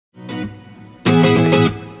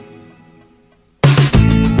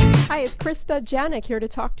Hi, it's Krista Janik here to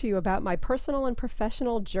talk to you about my personal and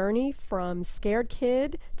professional journey from scared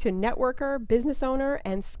kid to networker, business owner,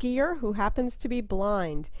 and skier who happens to be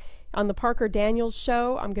blind. On the Parker Daniels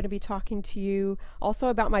Show, I'm going to be talking to you also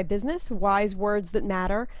about my business, Wise Words That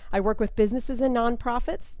Matter. I work with businesses and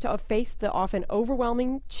nonprofits to face the often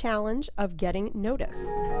overwhelming challenge of getting noticed.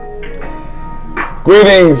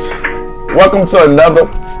 Greetings. Welcome to another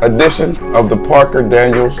edition of the Parker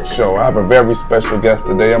Daniels Show. I have a very special guest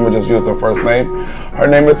today. I'm going to just use her first name. Her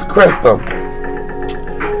name is Krista.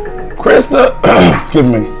 Krista, excuse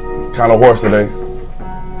me, kind of hoarse today,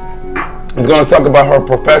 is going to talk about her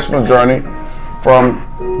professional journey from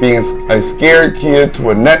being a scared kid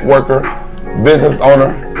to a networker, business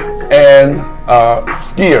owner, and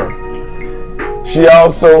skier. She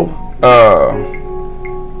also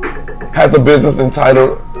has a business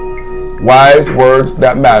entitled Wise Words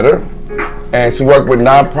That Matter, and she worked with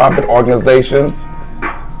nonprofit organizations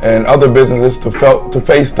and other businesses to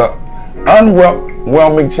face the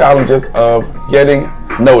overwhelming challenges of getting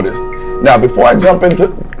noticed. Now, before I jump into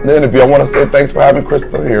the interview, I want to say thanks for having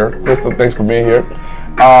Krista here. Krista, thanks for being here.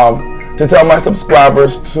 To tell my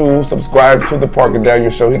subscribers to subscribe to the Parker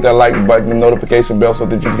Daniels Show, hit that like button and notification bell so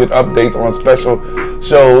that you get updates on special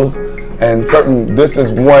shows. And this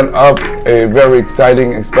is one of a very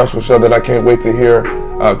exciting and special show that I can't wait to hear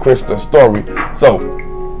Krista's story. So,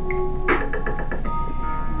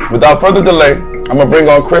 without further delay, I'm going to bring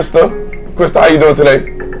on Krista. Krista, how you doing today?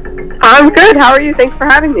 I'm good. How are you? Thanks for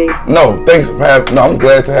having me. No, I'm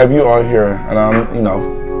glad to have you on here. And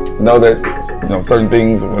know that certain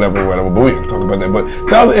things, whatever, but we can talk about that. But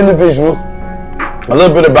tell the individuals a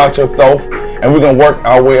little bit about yourself. And we're going to work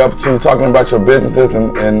our way up to talking about your businesses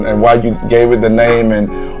and why you gave it the name and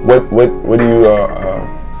what are you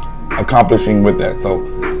accomplishing with that. So,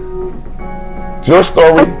 it's your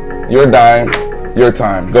story, your dime, your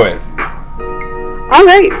time. Go ahead. All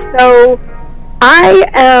right. So, I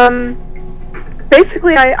am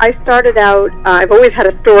basically, I started out, I've always had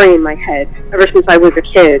a story in my head ever since I was a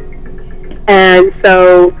kid. And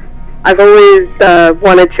so, I've always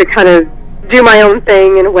wanted to kind of do my own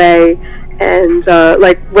thing in a way. And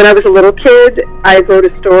like when I was a little kid, I wrote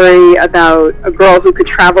a story about a girl who could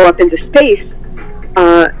travel up into space,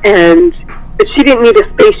 but she didn't need a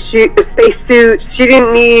spacesuit. She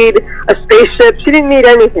didn't need a spaceship. She didn't need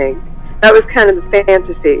anything. That was kind of the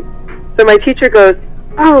fantasy. So my teacher goes,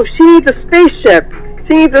 "Oh, she needs a spaceship.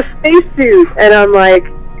 She needs a spacesuit." And I'm like,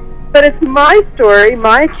 "But it's my story,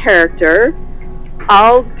 my character.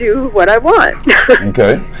 I'll do what I want."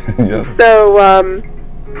 Okay. Yeah. So.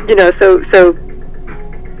 So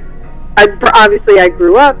I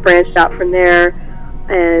grew up, branched out from there,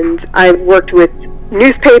 and I worked with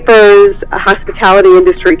newspapers, a hospitality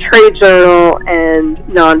industry trade journal, and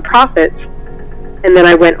nonprofits. And then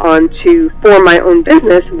I went on to form my own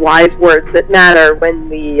business, Wise Words That Matter, when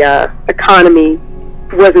the economy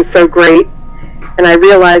wasn't so great. And I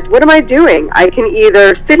realized, what am I doing? I can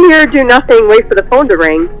either sit here, do nothing, wait for the phone to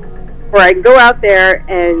ring, or I can go out there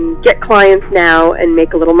and get clients now and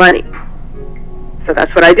make a little money. So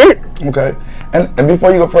that's what I did. Okay. And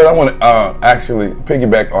before you go further, I want to actually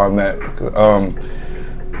piggyback on that.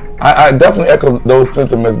 I definitely echo those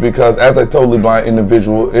sentiments because as a totally blind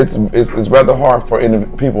individual, it's rather hard for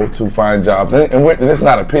people to find jobs. And it's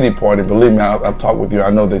not a pity party. Believe me, I've talked with you.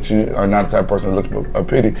 I know that you are not the type of person that looks for a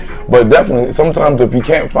pity. But definitely, sometimes if you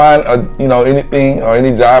can't find anything or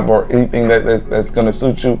any job or anything that's going to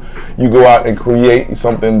suit you, you go out and create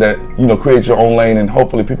something that create your own lane, and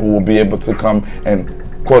hopefully people will be able to come and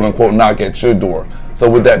quote unquote knock at your door. So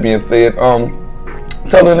with that being said,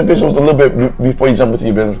 tell the individuals a little bit before you jump into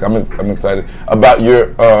your business. I'm excited about your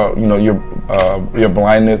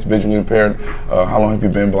blindness, visually impaired. How long have you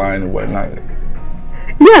been blind and whatnot?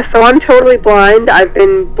 Yeah, so I'm totally blind. I've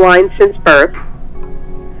been blind since birth,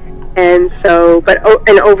 and so,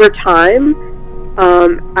 and over time,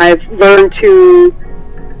 I've learned to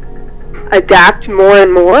adapt more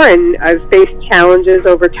and more, and I've faced challenges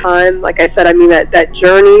over time. Like I said, I mean that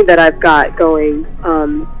journey that I've got going.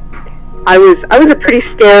 I was a pretty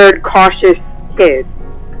scared, cautious kid.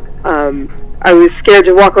 I was scared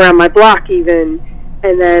to walk around my block even,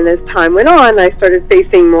 and then as time went on, I started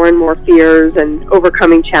facing more and more fears and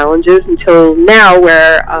overcoming challenges until now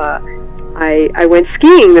where I went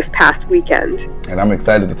skiing this past weekend. And I'm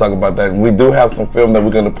excited to talk about that. And we do have some film that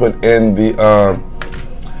we're going to put in the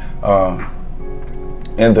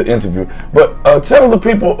interview. But tell the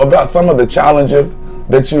people about some of the challenges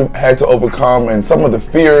that you had to overcome, and some of the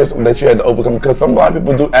fears that you had to overcome, because some blind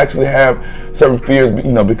people do actually have certain fears,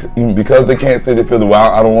 you know, because they can't see, they feel,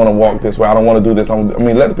 well, I don't want to walk this way, I don't want to do this. I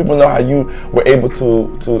mean, let the people know how you were able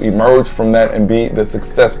to emerge from that and be the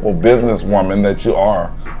successful businesswoman that you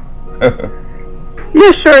are.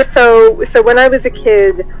 Yeah, sure. So when I was a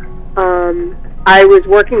kid, I was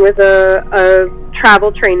working with a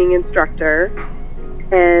travel training instructor,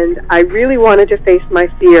 and I really wanted to face my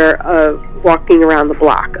fear of walking around the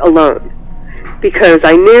block alone, because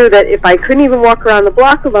I knew that if I couldn't even walk around the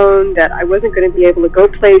block alone, that I wasn't going to be able to go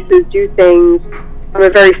places, do things. I'm a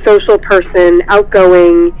very social person,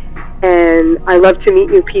 outgoing, and I love to meet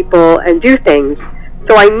new people and do things.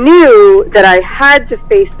 So I knew that I had to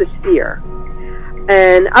face this fear.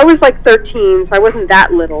 And I was like 13, so I wasn't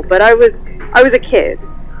that little, but I was a kid,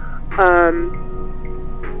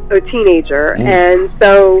 a teenager. And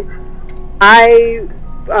so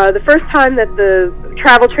the first time that the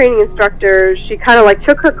travel training instructor, she kind of like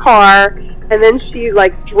took her car and then she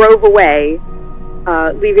like drove away,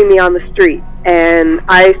 leaving me on the street. And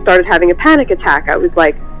I started having a panic attack. I was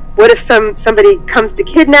like, what if somebody comes to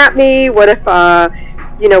kidnap me? What if,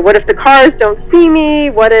 what if the cars don't see me?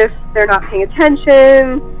 What if they're not paying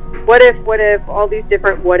attention? What if all these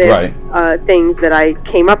different what if things that I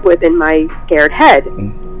came up with in my scared head.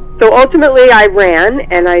 So ultimately I ran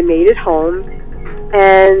and I made it home.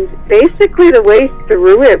 And basically the way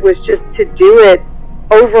through it was just to do it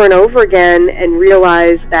over and over again and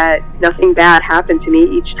realize that nothing bad happened to me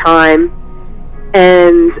each time.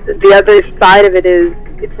 And the other side of it is,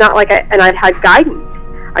 it's not like I'd had guidance.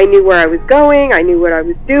 I knew where I was going, I knew what I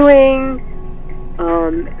was doing,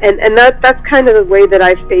 and that's kind of the way that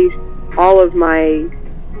I face all of my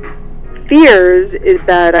fears, is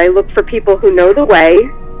that I look for people who know the way,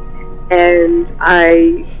 and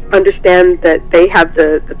I understand that they have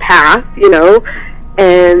the path,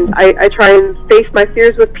 and I try and face my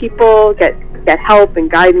fears with people, get help and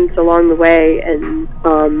guidance along the way, and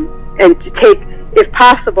to take, if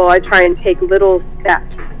possible, I try and take little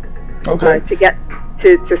steps to get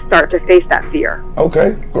to start to face that fear.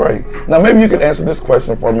 Okay, great. Now maybe you could answer this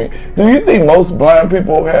question for me. Do you think most blind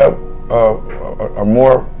people are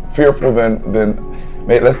more fearful than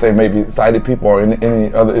let's say maybe sighted people or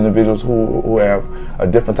any other individuals who have a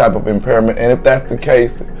different type of impairment? And if that's the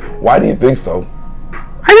case, why do you think so?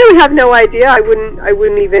 I really have no idea. I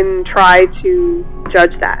wouldn't even try to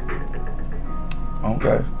judge that.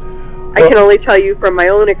 Okay. I can only tell you from my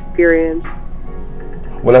own experience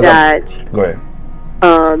that go ahead.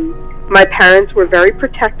 My parents were very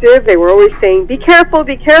protective. They were always saying, be careful,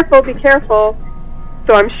 be careful, be careful.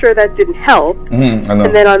 So I'm sure that didn't help. I know.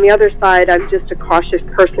 And then on the other side, I'm just a cautious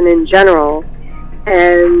person in general.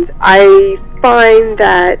 And I find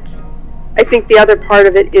that, I think the other part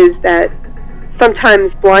of it is that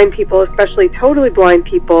sometimes blind people, especially totally blind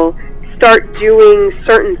people, start doing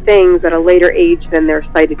certain things at a later age than their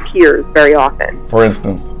sighted peers very often. For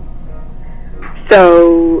instance?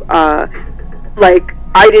 So, like,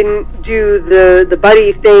 I didn't do the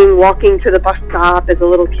buddy thing, walking to the bus stop as a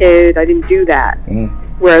little kid. I didn't do that,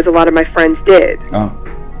 whereas a lot of my friends did.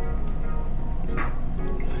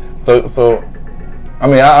 So, I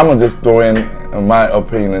mean, I'm gonna just throw in my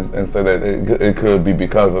opinion and say that it could be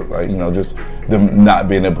because of, like, just them not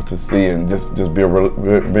being able to see and just being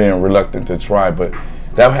reluctant to try. But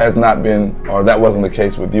that has not been, or that wasn't the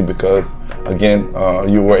case with you, because again,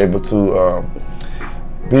 you were able to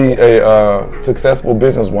be a successful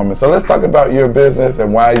businesswoman. So let's talk about your business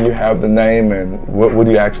and why you have the name and what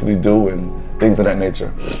do you actually do and things of that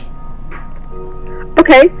nature.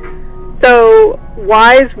 Okay, so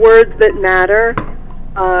Wise Words That Matter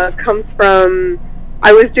comes from,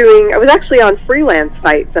 I was actually on freelance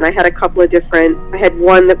sites, and I had a couple of different, I had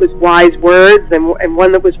one that was Wise Words and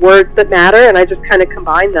one that was Words That Matter, and I just kind of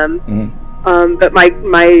combined them. But my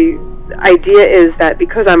idea is that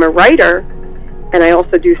because I'm a writer, and I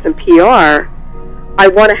also do some PR, I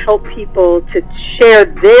want to help people to share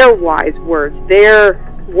their wise words, their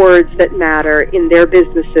words that matter in their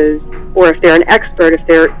businesses, or if they're an expert, if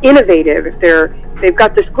they're innovative, if they've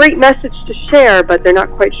got this great message to share, but they're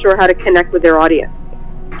not quite sure how to connect with their audience.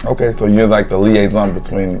 Okay, so you're like the liaison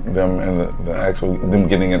between them and the actual, them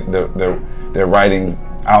getting their writing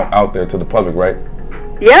out there to the public, right?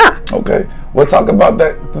 Yeah. Okay, we'll talk about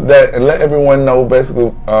that and let everyone know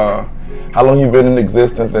basically how long you've been in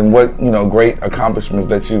existence and what great accomplishments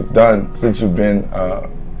that you've done since you've been up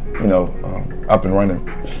and running.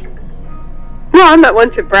 Well, I'm not one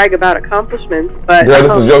to brag about accomplishments, but yeah,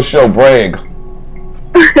 this is your show. Brag.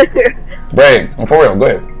 Brag. For real. Go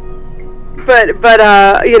ahead. But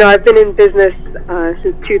I've been in business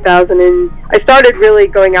since 2000. And I started really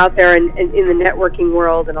going out there and in the networking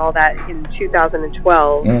world and all that in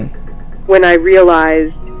 2012 when I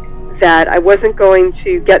realized that I wasn't going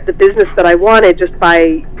to get the business that I wanted just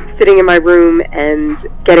by sitting in my room and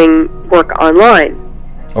getting work online.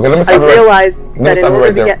 Okay, let me stop Let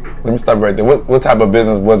me stop right there. What type of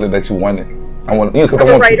business was it that you wanted? I'm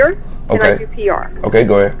a writer, and I do PR. Okay,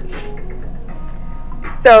 go ahead.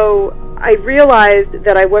 So I realized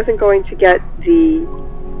that I wasn't going to get the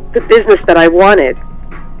business that I wanted,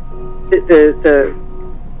 the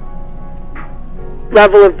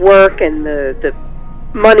level of work and the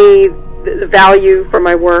money, the value for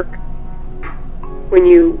my work. When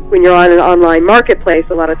you're on an online marketplace,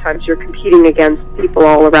 a lot of times you're competing against people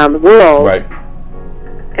all around the world, right?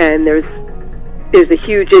 And there's a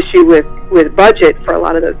huge issue with budget for a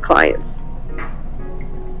lot of those clients.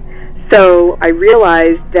 So I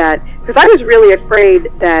realized that, because I was really afraid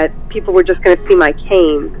that people were just going to see my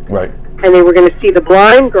cane, right? And they were going to see the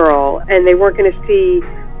blind girl, and they weren't going to see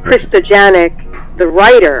Krista Janik, the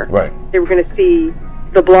writer, right? They were going to see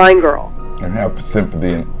the blind girl. And have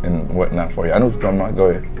sympathy and whatnot for you. I know what you're talking about. Go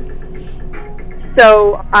ahead.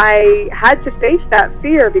 So I had to face that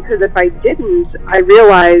fear, because if I didn't, I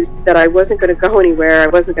realized that I wasn't going to go anywhere. I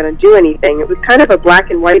wasn't going to do anything. It was kind of a black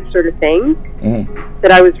and white sort of thing,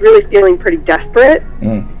 that I was really feeling pretty desperate.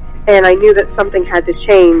 And I knew that something had to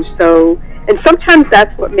change. So, and sometimes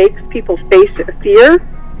that's what makes people face a fear,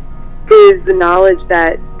 is the knowledge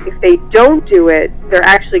that if they don't do it, they're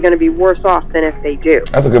actually going to be worse off than if they do.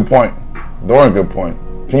 That's a good point. Darn good point.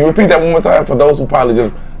 Can you repeat that one more time for those who probably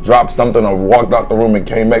just dropped something or walked out the room and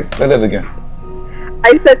came back? Say that again.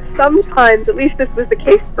 I said sometimes, at least this was the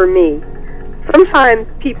case for me, sometimes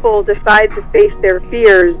people decide to face their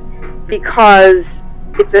fears because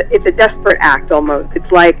it's a desperate act almost.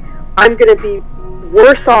 It's like, I'm going to be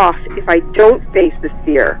worse off if I don't face this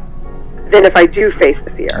fear than if I do face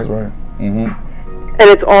the fear. That's right. And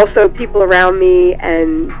it's also people around me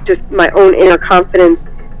and just my own inner confidence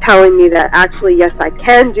telling me that actually, yes, I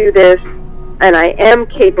can do this, and I am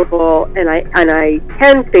capable, and I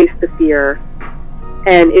can face the fear.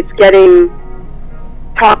 And it's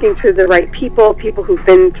talking to the right people who've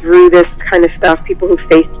been through this kind of stuff, people who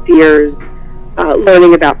faced fears,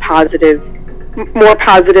 learning about more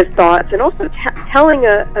positive thoughts, and also telling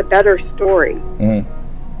a better story.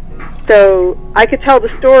 So I could tell the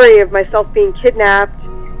story of myself being kidnapped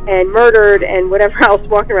and murdered and whatever else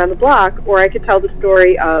walking around the block, or I could tell the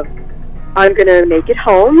story of, I'm going to make it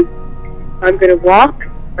home, I'm going to walk,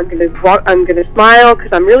 I'm going to smile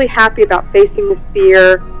because I'm really happy about facing this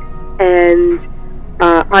fear, and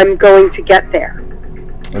I'm going to get there.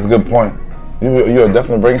 That's a good point. You are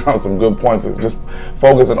definitely bringing out some good points. Just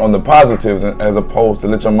focusing on the positives as opposed to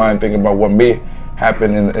let your mind think about what may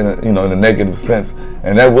happen in a negative sense,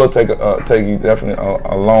 and that will take you definitely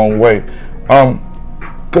a long way.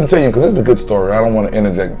 Continue, because this is a good story. I don't want to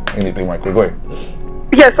interject anything right quick. Go ahead.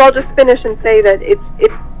 Yeah, so I'll just finish and say that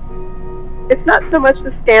it's not so much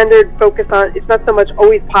the standard focus on. It's not so much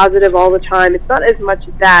always positive all the time. It's not as much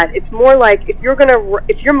that. It's more like if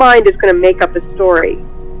your mind is gonna make up a story,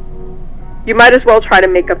 you might as well try to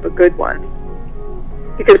make up a good one,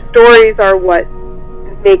 because stories are what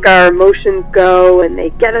make our emotions go and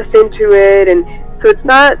they get us into it. And so it's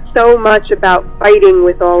not so much about fighting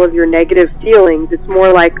with all of your negative feelings. It's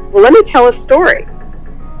more like, well, let me tell a story.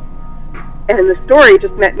 And the story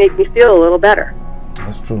just made me feel a little better.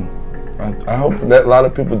 That's true. I hope that a lot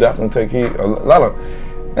of people definitely take heed.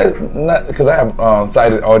 Not because I have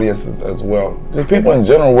sighted audiences as well. Just people in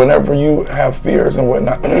general, whenever you have fears and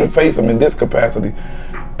whatnot, face them in this capacity,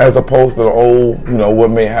 as opposed to the old,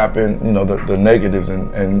 what may happen, the negatives,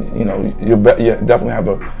 and you definitely have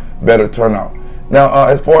a better turnout. Now,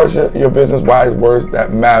 as far as your business, wise words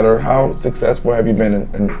that matter, how successful have you been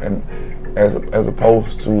in as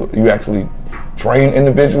opposed to you actually train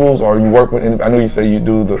individuals, or you work with? I know you say you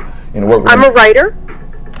do work with. I'm a writer,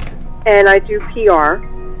 and I do PR.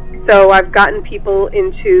 So I've gotten people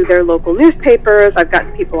into their local newspapers. I've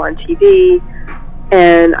gotten people on TV,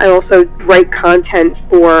 and I also write content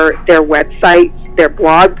for their websites, their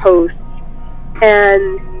blog posts,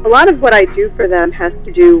 and a lot of what I do for them has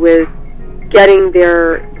to do with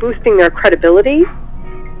boosting their credibility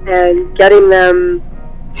and getting them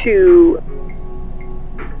to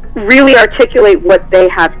really articulate what they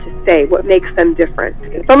have to say, what makes them different.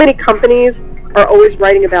 And so many companies are always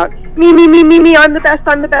writing about me, I'm the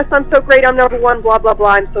best, I'm so great, I'm number one, blah, blah,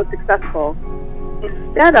 blah, I'm so successful,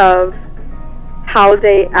 instead of how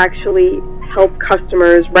they actually help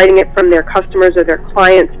customers, writing it from their customers or their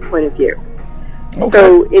clients' point of view. Okay.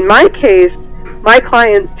 So in my case, my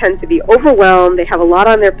clients tend to be overwhelmed. They have a lot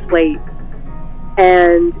on their plate,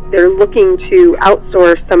 and they're looking to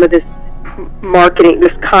outsource some of this marketing,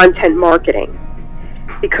 this content marketing,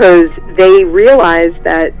 because they realize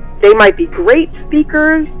that they might be great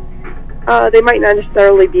speakers, they might not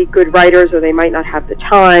necessarily be good writers, or they might not have the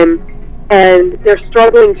time, and they're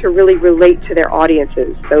struggling to really relate to their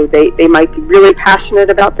audiences. So they might be really passionate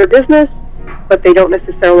about their business, but they don't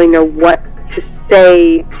necessarily know what to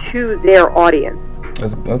say to their audience.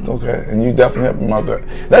 That's okay, and you definitely help them out there.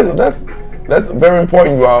 That's very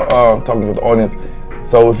important. You are talking to the audience.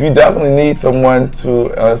 So if you definitely need someone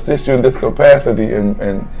to assist you in this capacity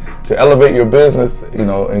and to elevate your business, you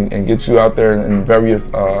know, and get you out there in various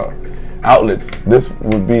outlets, this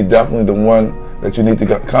would be definitely the one that you need to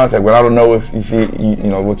contact. But I don't know if she you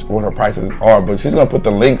know, what her prices are, but she's gonna put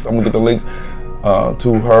the links. I'm gonna get the links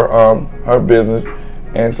to her business,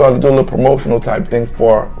 and start to do a little promotional type thing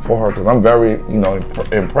for her, because I'm very, you know,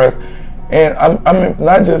 impressed. And I'm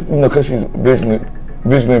not just, you know, because she's visually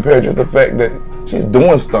impaired, just the fact that she's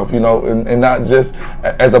doing stuff, you know, and not just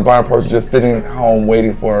as a blind person just sitting home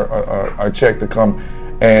waiting for a check to come.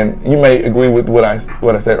 And you may agree with what I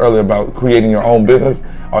said earlier about creating your own business,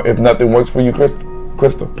 or if nothing works for you, Krista.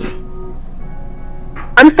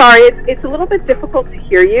 I'm sorry, it's a little bit difficult to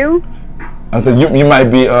hear you. I said you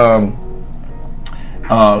might be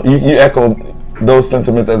you echoed those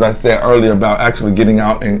sentiments, as I said earlier, about actually getting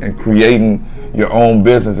out and creating your own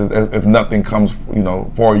businesses, if nothing comes, you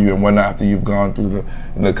know, for you and whatnot after you've gone through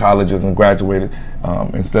the colleges and graduated,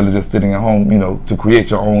 instead of just sitting at home, you know, to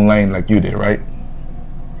create your own lane like you did, right?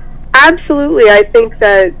 Absolutely. I think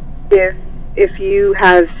that if you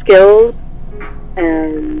have skills,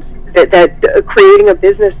 and that creating a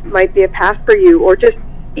business might be a path for you, or just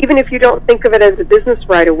even if you don't think of it as a business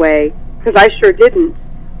right away, because I sure didn't,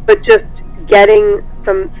 but just getting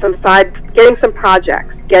some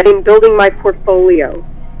projects, building my portfolio,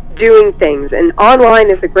 doing things, and online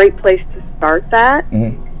is a great place to start that.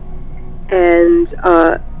 Mm-hmm. And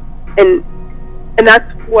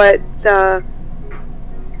that's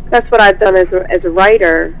what I've done as a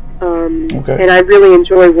writer. Okay. And I really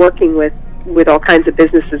enjoy working with all kinds of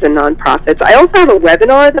businesses and nonprofits. I also have a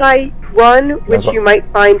webinar that I run, which you might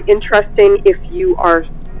find interesting if you are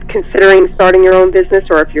considering starting your own business,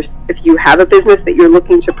 or if you have a business that you're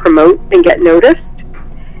looking to promote and get noticed.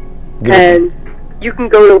 And you can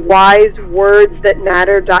go to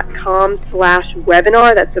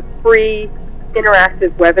wisewords.matter.com/webinar. That's a free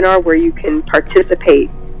interactive webinar where you can participate.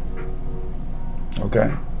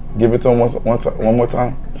 Okay. Give it to them one more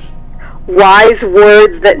time.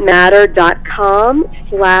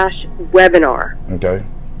 wisewords.matter.com/webinar. Okay,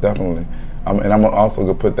 definitely. And I'm also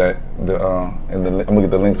gonna put that I'm gonna get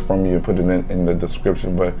the links from you and put it in the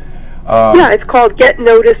description. But yeah, it's called Get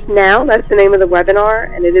Noticed Now. That's the name of the webinar,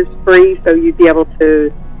 and it is free, so you'd be able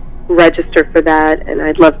to register for that. And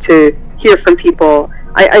I'd love to hear from people.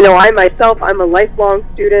 I know I'm a lifelong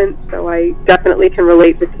student, so I definitely can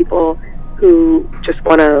relate to people who just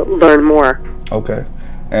want to learn more. Okay.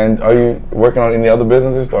 And are you working on any other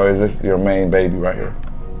businesses, or is this your main baby right here?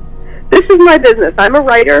 This is my business. I'm a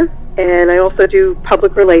writer, and I also do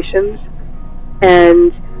public relations.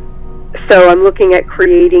 And so I'm looking at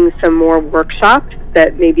creating some more workshops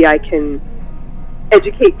that maybe I can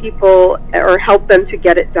educate people or help them to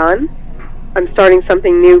get it done. I'm starting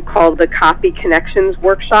something new called the Copy Connections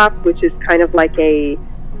Workshop, which is kind of like a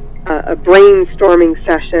brainstorming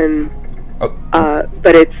session.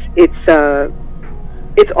 But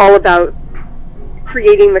it's all about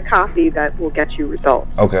creating the copy that will get you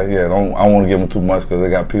results. Okay, yeah. I don't want to give them too much, because they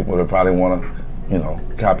got people that probably want to, you know,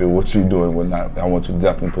 copy what you're doing. Whatnot. I want you to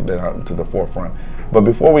definitely put that out into the forefront. But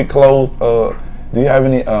before we close, do you have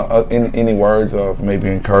any words of maybe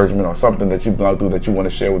encouragement or something that you've gone through that you want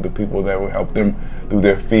to share with the people that will help them through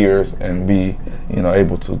their fears and be, you know,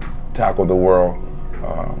 able to tackle the world?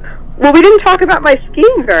 Well, we didn't talk about my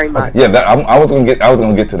skiing very much. Okay, yeah, I was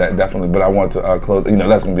gonna get to that definitely, but I want to close. You know,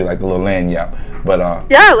 that's gonna be like the little lanyard. But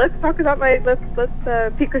yeah, let's talk about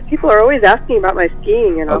because people are always asking about my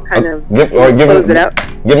skiing, and I'll kind of close it out.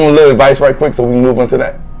 Give them a little advice right quick, so we can move on to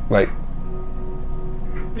that. Like,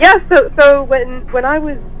 yeah, so when I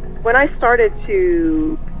started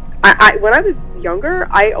to, when I was younger,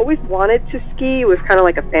 I always wanted to ski. It was kind of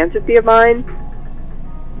like a fantasy of mine.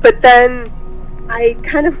 But then I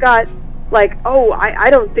kind of got like, oh, I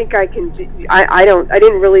don't think I can do, I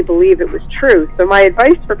didn't really believe it was true. So my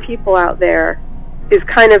advice for people out there is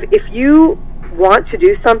kind of, if you want to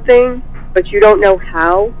do something, but you don't know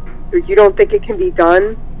how, or you don't think it can be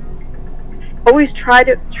done, always try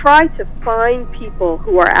to find people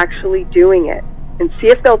who are actually doing it and see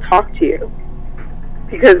if they'll talk to you.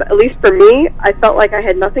 because at least for me, I felt like I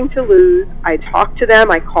had nothing to lose. I talked to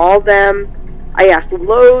them, I called them, I asked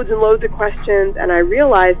loads and loads of questions, and I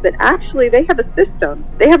realized that actually they have a system.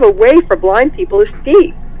 They have a way for blind people to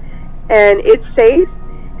ski, and it's safe,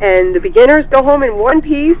 and the beginners go home in one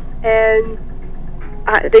piece, and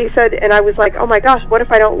they said, and I was like, oh my gosh, what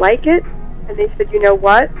if I don't like it? And they said, you know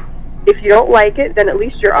what? If you don't like it, then at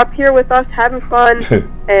least you're up here with us having fun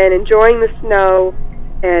and enjoying the snow,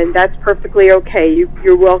 and that's perfectly okay.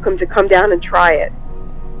 You're welcome to come down and try it.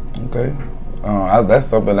 Okay. That's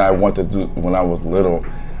something I wanted to do when I was little.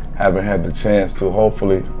 Haven't had the chance to,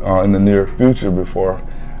 hopefully in the near future before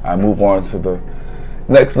I move on to the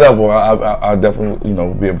next level. I'll definitely,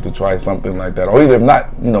 be able to try something like that. Or even if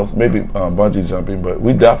not, maybe bungee jumping, but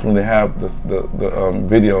we definitely have the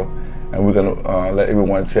video, and we're going to let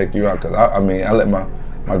everyone check you out. Because I let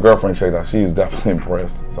my girlfriend check it out. She was definitely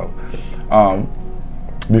impressed. So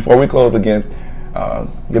before we close again,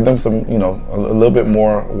 give them some, a little bit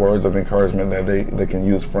more words of encouragement that they can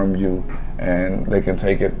use from you, and they can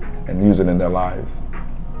take it and use it in their lives.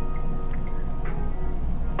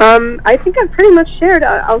 I think I've pretty much shared.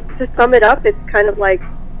 I'll just sum it up. It's kind of like,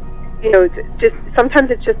 just sometimes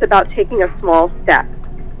it's just about taking a small step.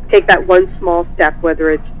 Take that one small step, whether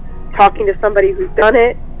it's talking to somebody who's done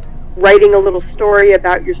it, writing a little story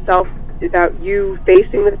about yourself, about you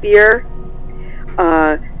facing the fear,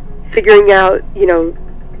 figuring out,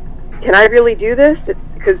 can I really do this?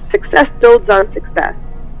 Because success builds on success.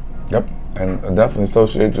 Yep, and definitely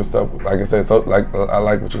associate yourself, like I said, I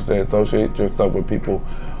like what you said, associate yourself with people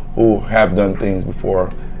who have done things before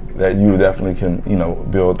that you definitely can,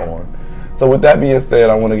 build on. So with that being said,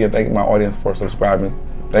 I want to thank my audience for subscribing.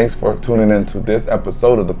 Thanks for tuning in to this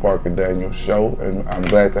episode of the Parker Daniels Show, and I'm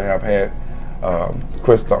glad to have had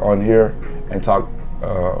Krista on here and talk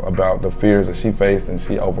about the fears that she faced, and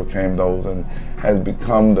she overcame those and has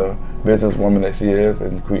become the businesswoman that she is,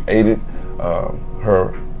 and created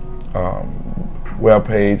her web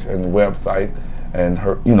page and website, and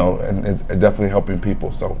her, and it's definitely helping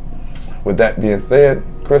people. So with that being said,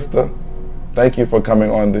 Krista, thank you for coming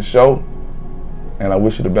on the show, and I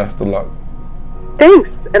wish you the best of luck. Thanks,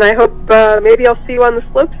 and I hope maybe I'll see you on the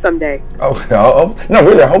slopes someday. Okay, no,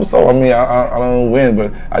 really, I hope so. I mean, I don't know when,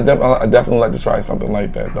 but I definitely like to try something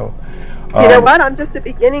like that, though. You know what? I'm just a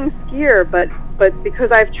beginning skier, but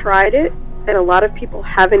because I've tried it, and a lot of people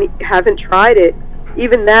haven't tried it,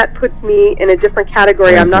 even that puts me in a different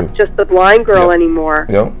category. I'm not just the blind girl anymore.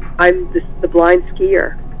 Yep. I'm the blind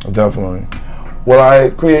skier. Definitely. Well,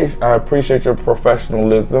 I appreciate your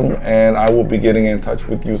professionalism, and I will be getting in touch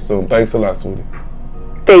with you soon. Thanks a lot, sweetie.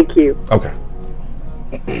 Thank you. Okay.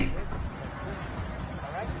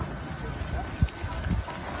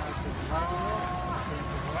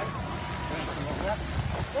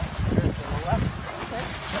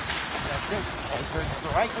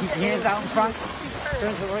 Keep your hands out in front.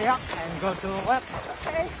 Turn to the way up and go to the left.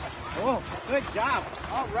 Okay. Oh, good job.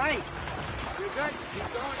 All right. You're good. Keep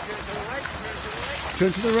going. Turn to the right.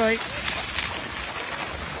 Turn to the right.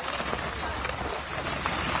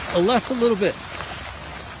 A left a little bit.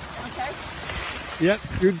 Okay. Yep,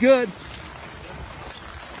 you're good.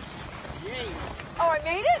 Oh, I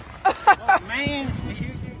made it? Oh, man.